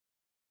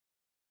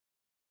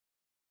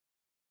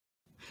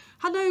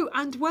Hello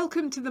and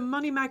welcome to the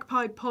Money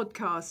Magpie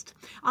podcast.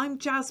 I'm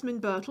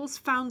Jasmine Birtles,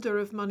 founder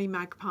of Money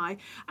Magpie,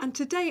 and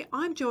today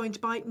I'm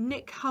joined by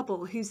Nick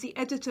Hubble, who's the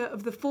editor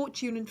of the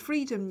Fortune and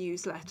Freedom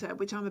newsletter,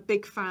 which I'm a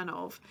big fan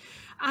of.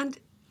 And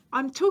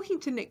I'm talking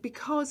to Nick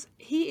because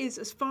he is,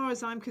 as far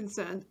as I'm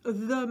concerned,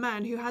 the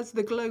man who has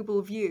the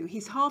global view.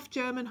 He's half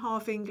German,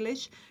 half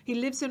English. He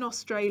lives in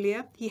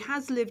Australia. He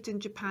has lived in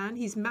Japan.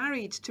 He's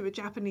married to a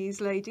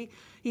Japanese lady.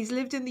 He's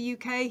lived in the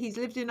UK. He's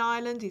lived in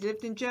Ireland. He's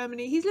lived in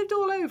Germany. He's lived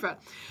all over.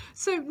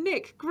 So,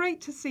 Nick,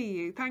 great to see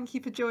you. Thank you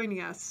for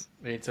joining us.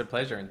 It's a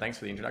pleasure, and thanks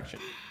for the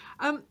introduction.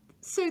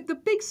 So the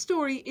big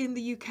story in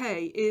the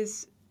UK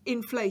is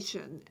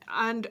inflation.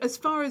 And as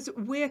far as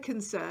we're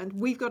concerned,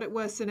 we've got it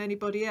worse than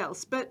anybody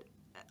else. But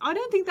I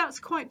don't think that's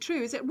quite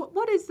true, is it?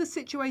 What is the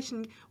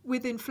situation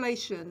with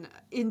inflation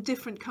in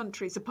different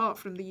countries apart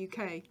from the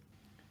UK?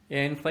 Yeah,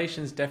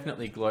 inflation's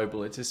definitely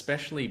global. It's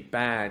especially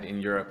bad in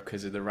Europe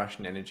because of the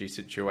Russian energy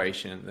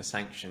situation and the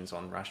sanctions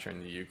on Russia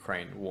in the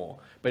Ukraine war.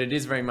 But it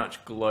is very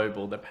much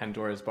global. The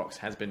Pandora's box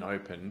has been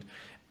opened.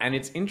 And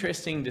it's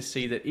interesting to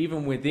see that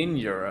even within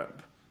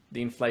Europe,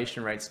 the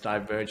inflation rate's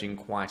diverging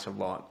quite a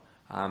lot.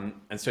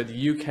 And so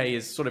the UK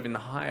is sort of in the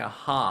higher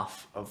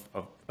half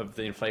of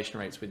the inflation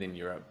rates within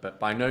Europe, but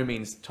by no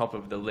means top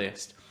of the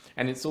list.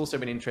 And it's also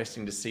been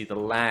interesting to see the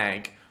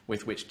lag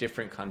with which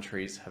different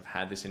countries have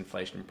had this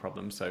inflation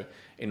problem. So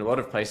in a lot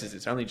of places,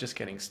 it's only just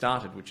getting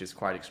started, which is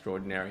quite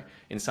extraordinary.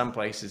 In some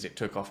places, it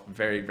took off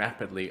very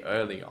rapidly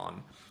early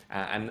on.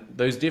 And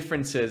those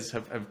differences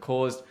have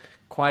caused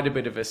quite a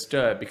bit of a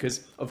stir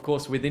because, of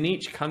course, within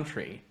each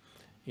country,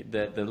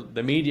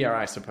 the media,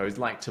 I suppose,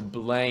 like to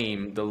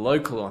blame the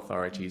local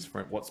authorities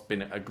for what's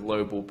been a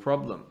global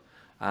problem,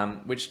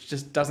 which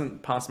just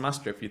doesn't pass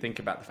muster if you think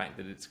about the fact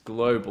that it's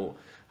global.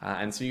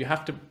 And so you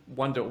have to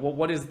wonder, well,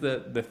 what is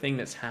the thing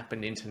that's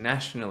happened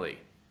internationally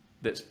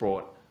that's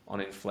brought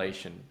on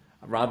inflation,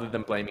 rather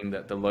than blaming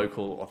the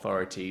local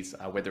authorities,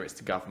 whether it's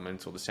the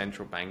government or the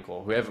central bank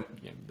or whoever,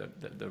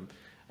 the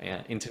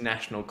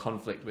international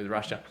conflict with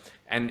Russia.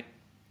 And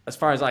as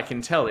far as I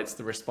can tell, it's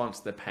the response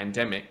to the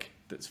pandemic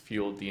that's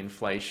fueled the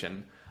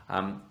inflation.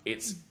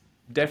 It's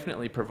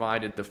definitely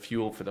provided the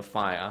fuel for the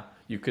fire.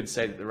 You could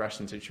say that the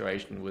Russian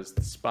situation was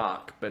the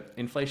spark, but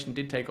inflation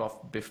did take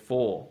off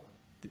before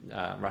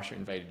Russia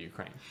invaded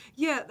Ukraine.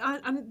 Yeah,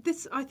 and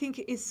this, I think,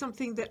 is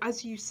something that,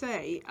 as you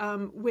say,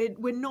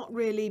 we're not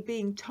really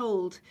being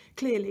told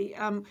clearly.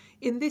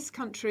 In this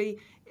country,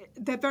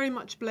 they're very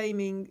much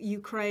blaming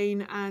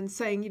Ukraine and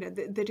saying,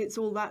 that it's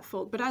all that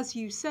fault. But as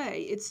you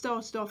say, it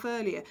started off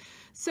earlier.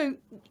 So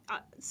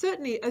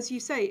certainly, as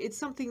you say, it's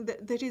something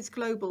that is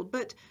global.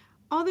 But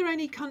are there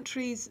any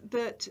countries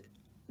that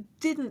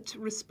didn't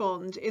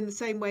respond in the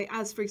same way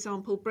as, for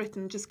example,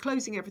 Britain, just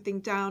closing everything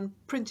down,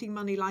 printing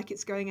money like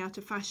it's going out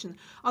of fashion?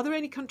 Are there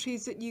any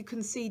countries that you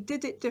can see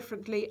did it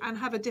differently and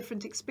have a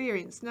different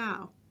experience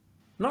now?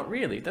 Not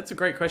really. That's a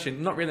great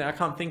question. Not really. I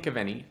can't think of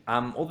any.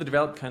 All the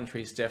developed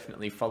countries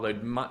definitely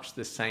followed much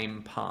the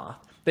same path.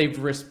 They've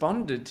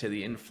responded to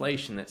the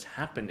inflation that's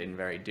happened in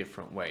very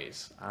different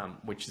ways,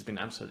 which has been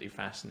absolutely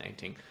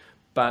fascinating.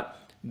 But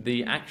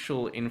the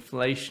actual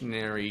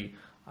inflationary,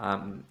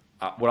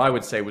 what I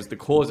would say was the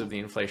cause of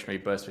the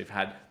inflationary burst we've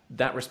had,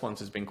 that response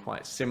has been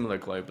quite similar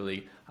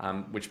globally,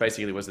 which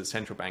basically was that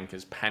central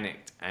bankers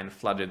panicked and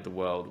flooded the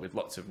world with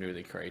lots of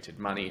newly created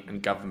money,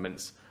 and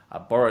governments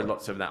borrowed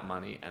lots of that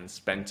money and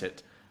spent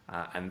it,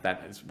 and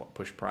that is what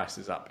pushed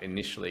prices up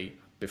initially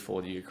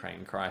before the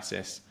Ukraine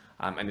crisis,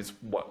 and it's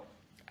what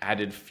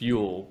added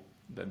fuel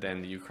that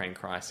then the Ukraine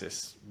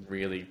crisis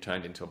really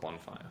turned into a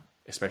bonfire,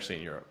 especially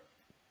in Europe.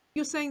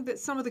 You're saying that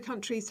some of the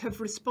countries have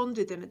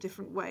responded in a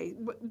different way.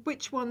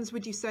 Which ones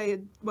would you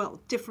say are,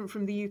 different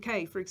from the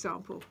UK, for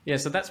example? Yeah,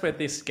 so that's where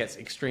this gets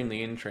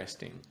extremely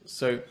interesting.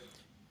 So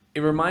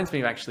it reminds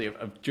me actually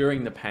of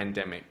during the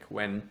pandemic,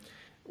 when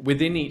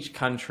within each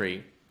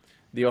country,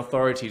 the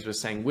authorities were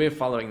saying, we're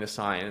following the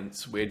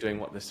science, we're doing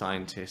what the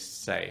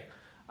scientists say.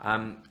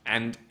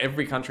 And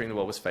every country in the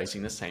world was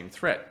facing the same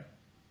threat.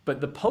 But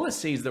the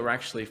policies that were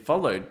actually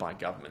followed by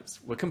governments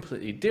were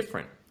completely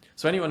different.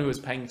 So anyone who was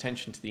paying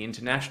attention to the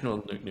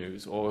international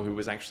news or who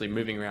was actually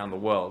moving around the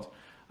world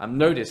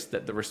noticed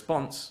that the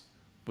response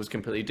was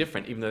completely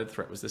different, even though the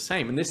threat was the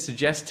same. And this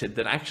suggested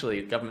that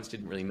actually governments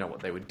didn't really know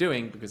what they were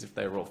doing, because if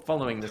they were all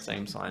following the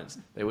same science,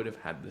 they would have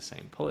had the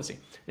same policy.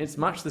 And it's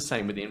much the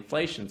same with the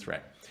inflation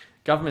threat.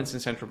 Governments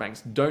and central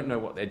banks don't know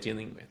what they're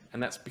dealing with.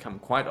 And that's become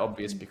quite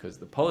obvious because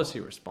the policy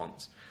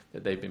response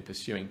that they've been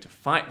pursuing to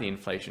fight the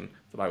inflation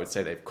that I would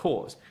say they've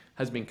caused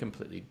has been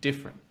completely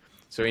different.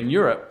 So in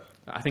Europe,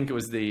 I think it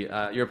was the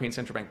European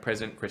Central Bank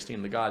President,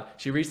 Christine Lagarde,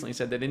 she recently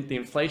said that the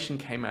inflation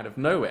came out of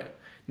nowhere.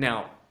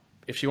 Now,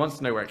 if she wants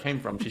to know where it came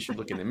from, she should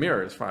look in the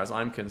mirror as far as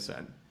I'm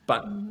concerned.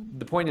 But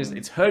the point is,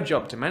 it's her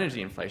job to manage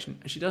the inflation,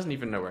 and she doesn't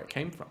even know where it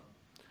came from.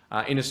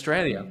 In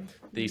Australia,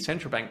 the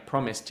central bank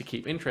promised to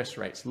keep interest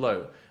rates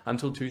low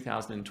until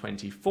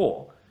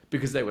 2024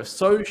 because they were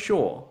so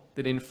sure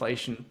that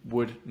inflation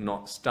would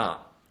not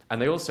start.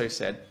 And they also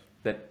said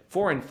that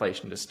for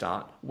inflation to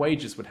start,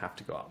 wages would have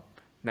to go up.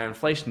 Now,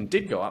 inflation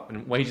did go up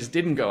and wages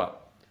didn't go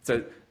up.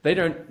 So they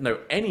don't know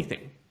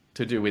anything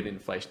to do with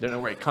inflation. Don't know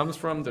where it comes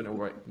from, don't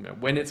know,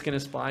 when it's going to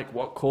spike,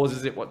 what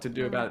causes it, what to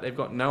do about it. They've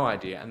got no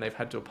idea, and they've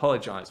had to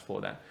apologize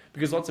for that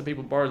because lots of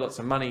people borrowed lots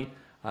of money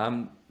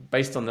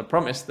based on the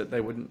promise that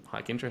they wouldn't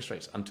hike interest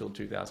rates until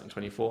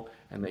 2024,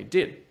 and they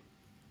did.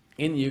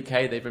 In the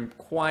UK, they've been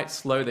quite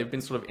slow. They've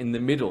been sort of in the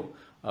middle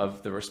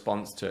of the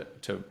response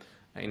to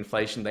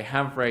inflation. They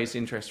have raised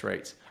interest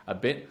rates a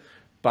bit,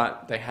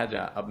 but they had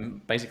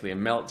basically a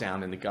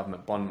meltdown in the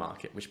government bond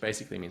market, which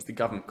basically means the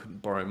government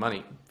couldn't borrow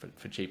money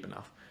for cheap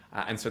enough.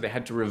 And so they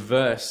had to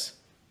reverse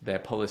their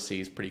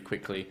policies pretty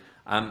quickly.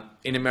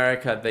 In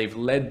America, they've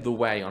led the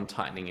way on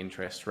tightening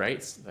interest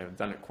rates. They've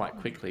done it quite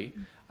quickly.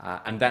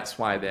 And that's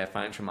why their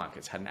financial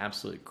markets had an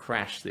absolute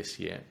crash this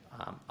year.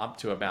 Up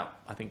to about,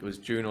 I think it was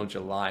June or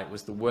July, it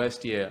was the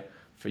worst year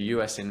for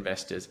US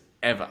investors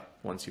ever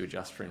once you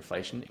adjust for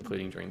inflation,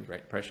 including during the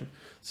Great Depression.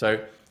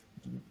 So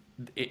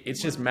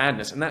it's just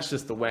madness. And that's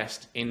just the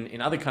West.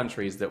 In other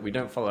countries that we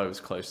don't follow as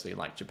closely,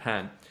 like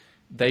Japan,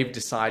 they've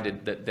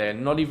decided that they're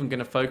not even going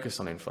to focus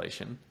on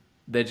inflation.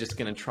 They're just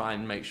going to try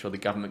and make sure the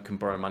government can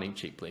borrow money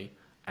cheaply,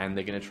 and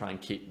they're going to try and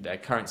keep their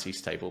currency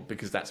stable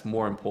because that's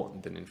more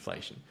important than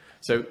inflation.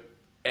 So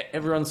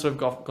everyone's sort of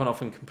gone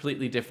off on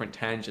completely different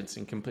tangents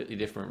and completely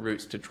different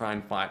routes to try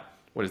and fight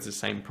what is the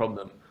same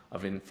problem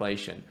of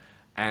inflation.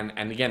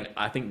 And again,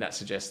 I think that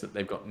suggests that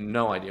they've got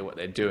no idea what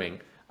they're doing,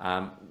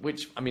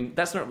 which, I mean,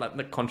 that's not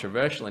like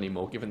controversial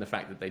anymore, given the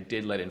fact that they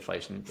did let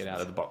inflation get out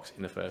of the box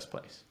in the first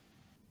place.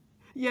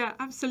 Yeah,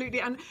 absolutely.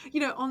 And,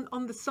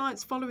 on the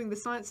science, following the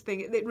science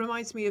thing, it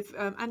reminds me of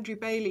Andrew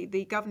Bailey,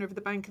 the governor of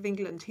the Bank of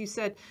England, who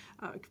said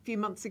a few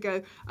months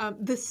ago,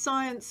 the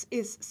science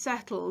is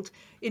settled.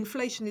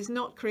 Inflation is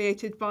not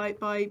created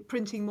by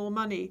printing more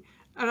money.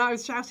 And I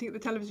was shouting at the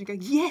television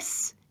going,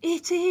 yes,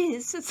 it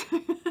is.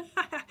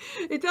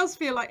 It does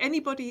feel like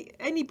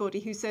anybody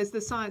who says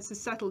the science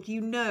is settled,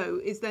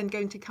 is then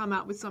going to come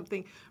out with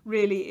something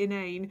really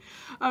inane.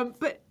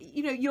 But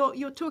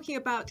you're talking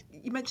about,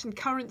 you mentioned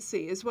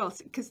currency as well,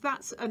 because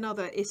that's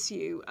another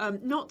issue,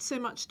 not so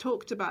much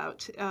talked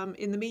about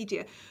in the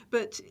media,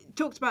 but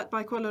talked about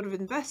by quite a lot of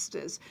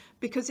investors,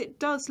 because it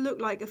does look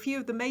like a few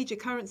of the major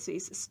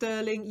currencies,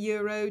 sterling,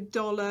 euro,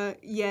 dollar,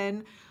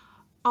 yen,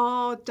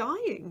 are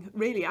dying,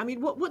 really. I mean,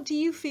 what do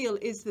you feel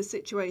is the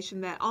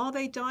situation there? Are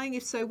they dying?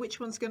 If so, which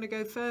one's going to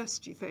go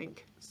first, do you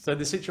think? So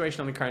the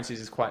situation on the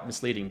currencies is quite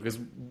misleading because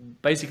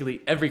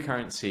basically every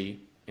currency,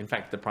 in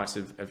fact, the price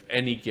of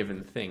any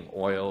given thing,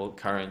 oil,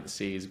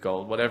 currencies,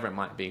 gold, whatever it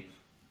might be,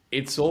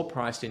 it's all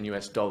priced in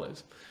US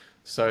dollars.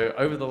 So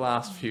over the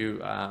last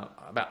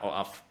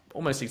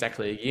almost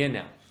exactly a year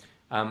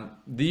now,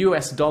 the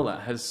US dollar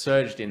has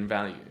surged in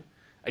value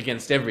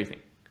against everything,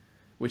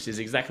 which is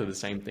exactly the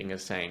same thing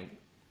as saying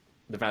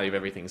the value of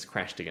everything's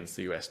crashed against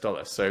the US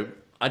dollar. So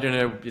I don't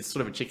know, it's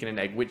sort of a chicken and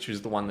egg, which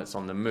is the one that's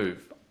on the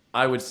move.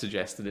 I would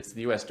suggest that it's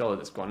the US dollar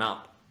that's gone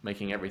up,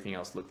 making everything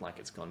else look like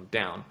it's gone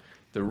down.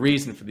 The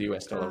reason for the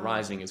US dollar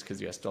rising is because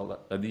the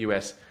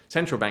US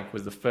central bank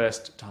was the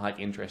first to hike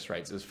interest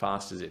rates as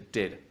fast as it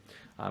did,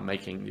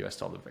 making the US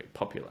dollar very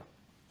popular.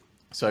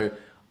 So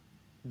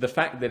the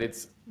fact that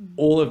it's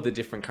all of the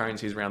different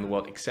currencies around the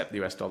world except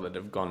the US dollar that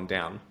have gone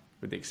down,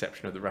 with the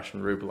exception of the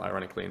Russian ruble,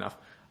 ironically enough,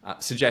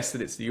 suggests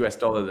that it's the US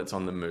dollar that's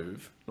on the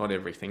move, not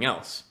everything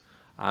else.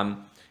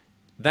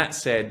 That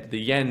said, the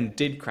yen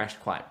did crash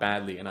quite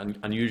badly and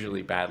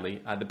unusually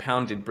badly. The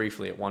pound did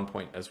briefly at one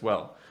point as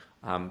well.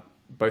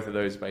 Both of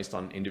those based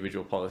on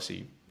individual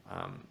policy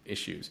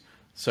issues.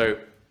 So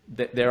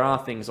there are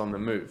things on the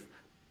move.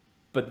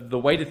 But the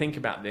way to think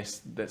about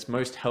this that's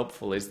most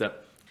helpful is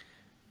that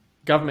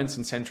governments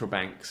and central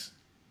banks,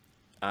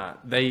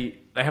 they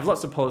have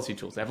lots of policy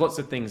tools. They have lots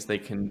of things they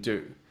can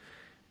do.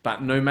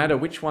 But no matter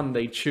which one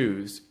they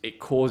choose, it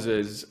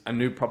causes a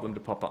new problem to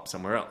pop up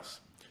somewhere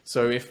else.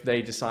 So if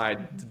they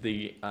decide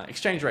the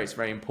exchange rate is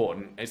very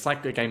important, it's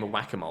like a game of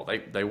whack-a-mole.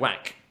 They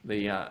whack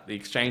the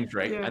exchange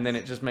rate, yes, and then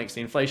it just makes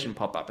the inflation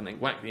pop up, and they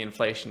whack the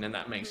inflation, and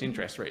that makes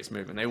interest rates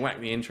move, and they whack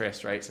the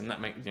interest rates, and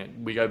that makes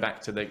we go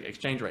back to the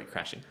exchange rate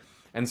crashing.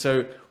 And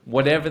so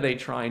whatever they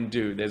try and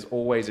do, there's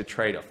always a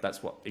trade-off.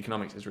 That's what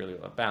economics is really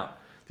all about.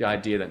 The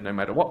idea that no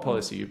matter what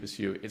policy you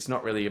pursue, it's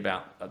not really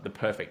about the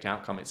perfect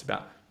outcome. It's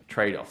about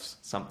trade-offs.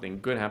 Something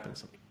good happens,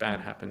 something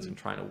bad happens, and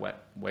trying to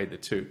weigh the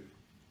two.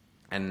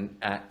 And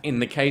in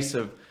the case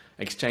of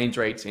exchange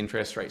rates,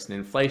 interest rates, and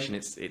inflation,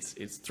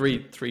 it's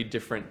three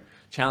different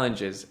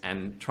challenges,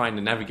 and trying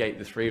to navigate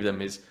the three of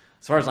them is,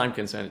 as far as I'm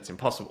concerned, it's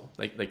impossible.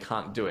 They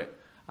can't do it,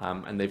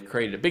 and they've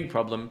created a big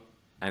problem.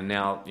 And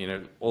now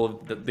all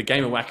of the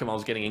game of whack-a-mole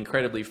is getting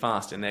incredibly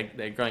fast, and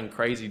they're going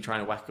crazy trying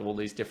to whack all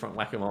these different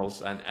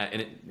whack-a-moles, and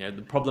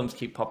the problems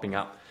keep popping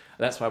up.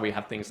 That's why we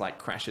have things like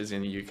crashes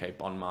in the UK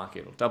bond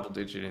market, or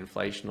double-digit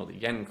inflation, or the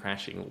yen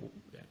crashing.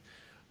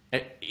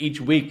 Each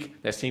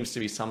week there seems to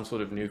be some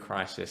sort of new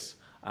crisis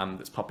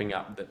that's popping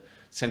up that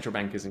central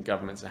bankers and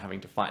governments are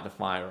having to fight the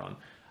fire on.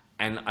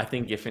 And I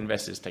think if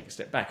investors take a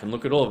step back and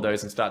look at all of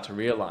those and start to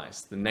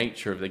realize the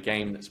nature of the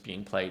game that's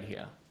being played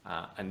here,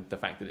 and the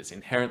fact that it's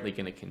inherently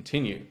going to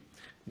continue,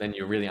 then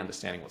you're really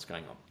understanding what's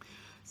going on.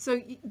 So,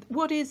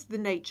 what is the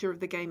nature of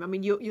the game? I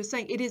mean, you're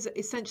saying it is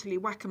essentially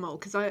whack-a-mole,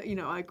 because I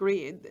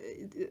agree.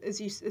 As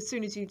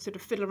soon as you sort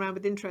of fiddle around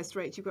with interest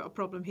rates, you've got a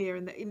problem here,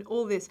 and in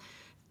all this.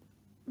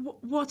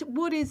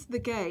 What is the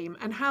game,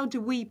 and how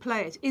do we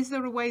play it? Is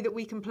there a way that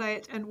we can play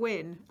it and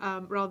win,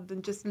 rather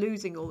than just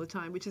losing all the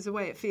time, which is the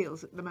way it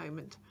feels at the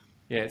moment?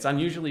 Yeah, it's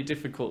unusually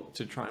difficult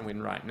to try and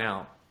win right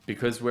now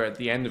because we're at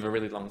the end of a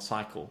really long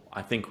cycle.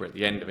 I think we're at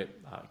the end of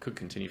it. It could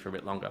continue for a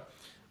bit longer,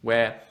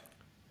 where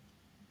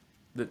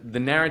the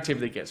narrative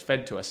that gets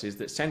fed to us is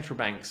that central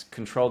banks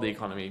control the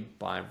economy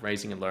by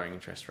raising and lowering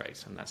interest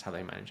rates, and that's how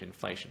they manage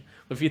inflation.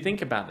 Well, if you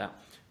think about that,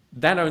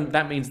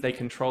 that means they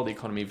control the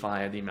economy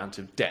via the amount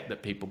of debt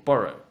that people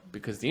borrow,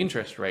 because the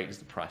interest rate is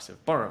the price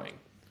of borrowing,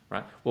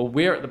 right? Well,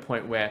 we're at the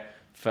point where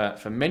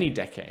for many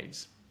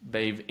decades,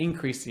 they've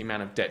increased the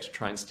amount of debt to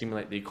try and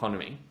stimulate the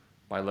economy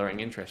by lowering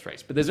interest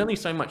rates. But there's only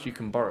so much you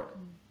can borrow,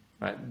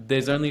 right?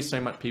 There's only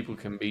so much people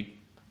can be,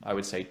 I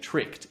would say,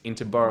 tricked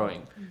into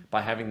borrowing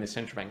by having the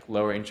central bank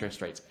lower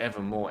interest rates ever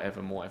more.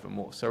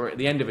 So we're at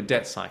the end of a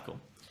debt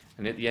cycle.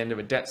 And at the end of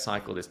a debt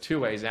cycle, there's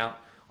two ways out,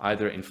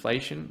 either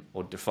inflation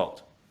or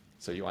default.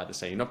 So you either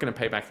say you're not going to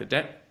pay back the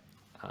debt,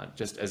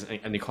 just as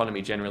an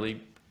economy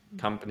generally,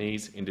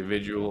 companies,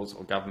 individuals,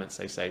 or governments,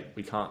 they say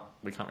we can't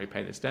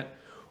repay this debt,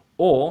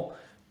 or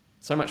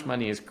so much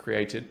money is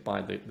created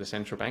by the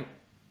central bank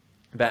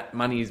that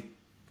money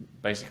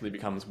basically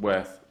becomes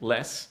worth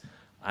less,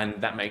 and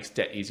that makes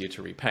debt easier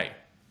to repay.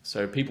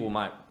 So people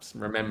might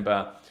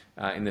remember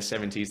in the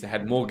 70s they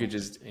had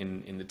mortgages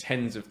in the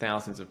tens of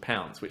thousands of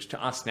pounds, which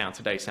to us now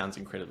today sounds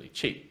incredibly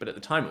cheap, but at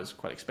the time it was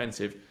quite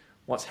expensive.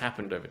 What's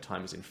happened over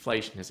time is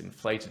inflation has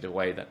inflated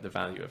away the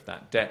value of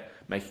that debt,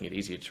 making it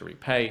easier to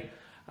repay.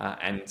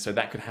 And so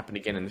that could happen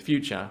again in the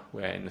future,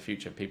 where in the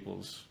future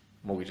people's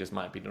mortgages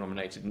might be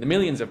denominated in the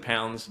millions of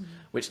pounds,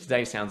 which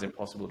today sounds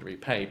impossible to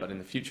repay, but in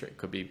the future it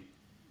could be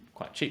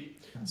quite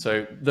cheap.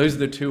 So those are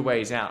the two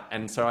ways out.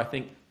 And so I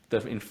think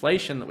the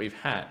inflation that we've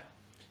had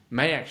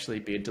may actually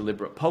be a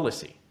deliberate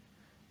policy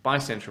by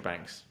central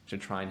banks to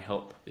try and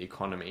help the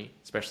economy,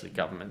 especially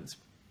governments,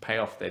 pay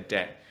off their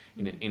debt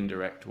in an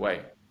indirect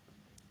way.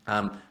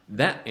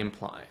 That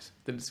implies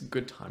that it's a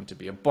good time to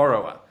be a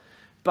borrower.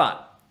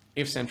 But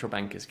if central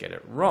bankers get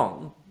it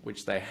wrong,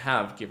 which they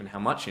have given how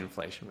much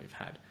inflation we've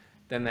had,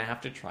 then they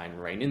have to try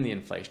and rein in the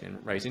inflation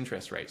and raise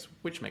interest rates,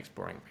 which makes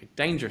borrowing very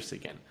dangerous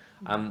again.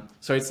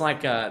 So it's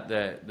like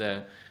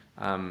the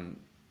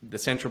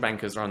central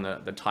bankers are on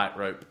the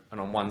tightrope,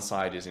 and on one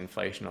side is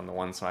inflation, on the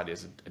one side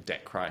is a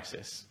debt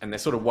crisis. And they're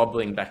sort of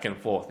wobbling back and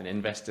forth, and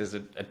investors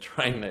are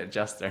trying to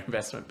adjust their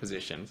investment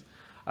positions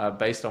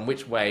based on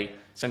which way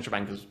central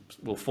bankers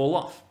will fall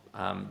off.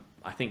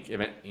 I think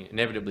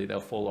inevitably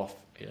they'll fall off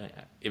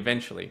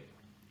eventually.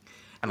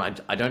 And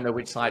I don't know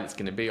which side it's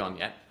going to be on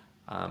yet.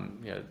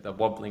 The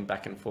wobbling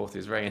back and forth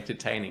is very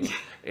entertaining.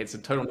 It's a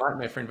total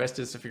nightmare for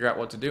investors to figure out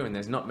what to do, and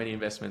there's not many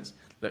investments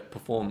that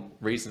perform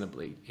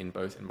reasonably in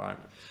both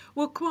environments.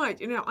 Well,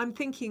 quite. I'm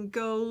thinking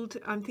gold,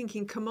 I'm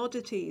thinking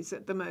commodities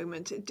at the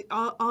moment.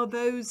 Are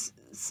those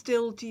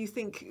still, do you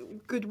think,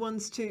 good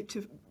ones to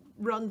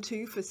run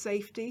to for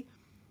safety?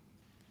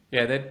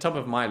 Yeah, they're top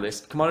of my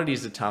list.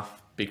 Commodities are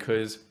tough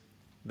because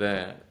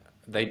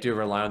they do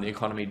rely on the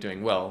economy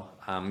doing well.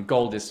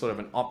 Gold is sort of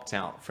an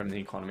opt-out from the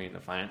economy and the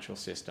financial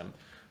system.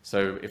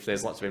 So if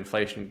there's lots of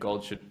inflation,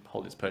 gold should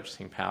hold its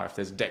purchasing power. If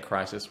there's a debt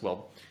crisis,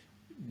 well,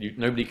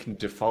 nobody can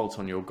default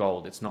on your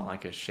gold. It's not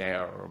like a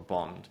share or a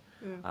bond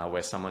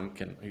where someone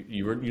can.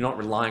 You're not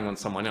relying on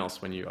someone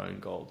else when you own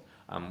gold,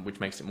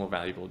 which makes it more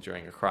valuable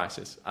during a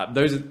crisis.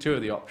 Those are two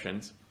of the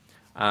options.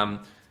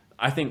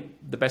 I think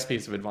the best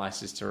piece of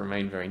advice is to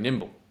remain very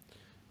nimble.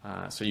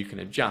 So you can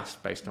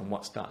adjust based on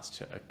what starts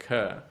to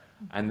occur.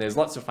 And there's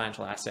lots of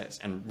financial assets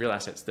and real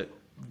assets that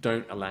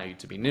don't allow you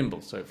to be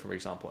nimble. So, for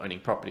example, owning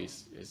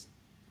properties is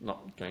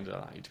not going to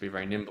allow you to be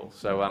very nimble.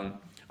 So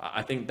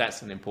I think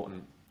that's an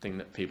important thing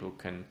that people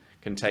can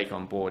take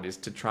on board, is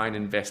to try and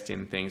invest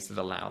in things that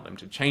allow them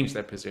to change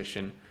their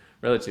position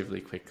relatively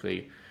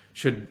quickly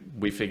should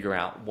we figure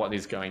out what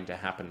is going to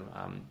happen.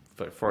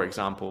 For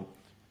example,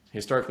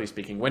 historically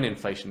speaking, when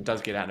inflation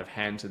does get out of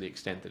hand to the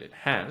extent that it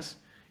has,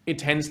 it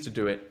tends to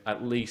do it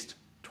at least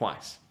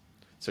twice.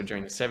 So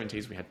during the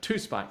 70s, we had 2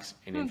 spikes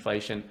in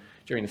inflation.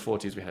 During the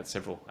 40s, we had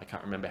several. I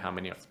can't remember how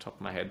many off the top of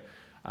my head.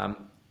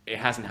 It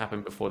hasn't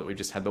happened before that we've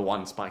just had the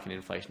one spike in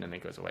inflation and then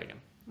it goes away again.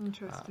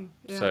 Interesting.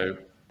 So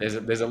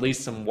there's at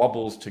least some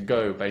wobbles to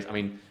go.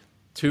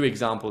 2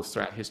 examples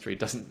throughout history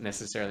doesn't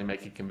necessarily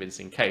make a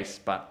convincing case,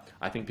 but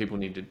I think people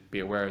need to be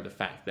aware of the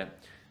fact that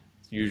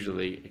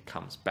usually it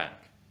comes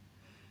back.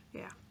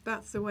 Yeah.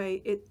 That's the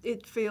way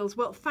it feels.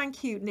 Well,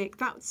 thank you, Nick.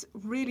 That's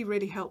really,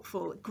 really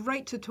helpful.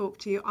 Great to talk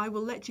to you. I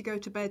will let you go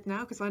to bed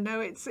now because I know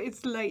it's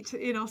late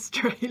in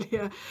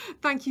Australia.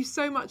 Thank you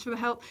so much for the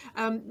help.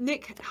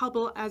 Nick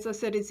Hubble, as I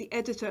said, is the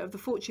editor of the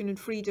Fortune and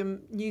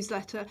Freedom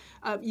newsletter.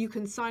 You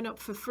can sign up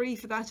for free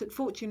for that at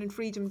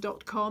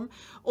fortuneandfreedom.com,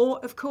 or,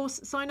 of course,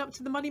 sign up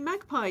to the Money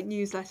Magpie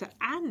newsletter.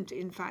 And,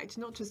 in fact,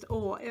 not just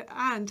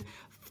and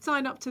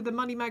sign up to the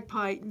Money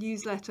Magpie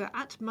newsletter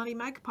at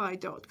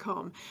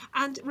moneymagpie.com.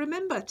 And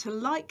remember to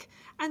like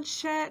and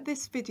share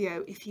this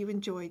video if you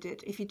enjoyed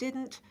it. If you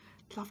didn't,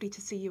 lovely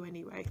to see you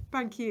anyway.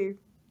 Thank you.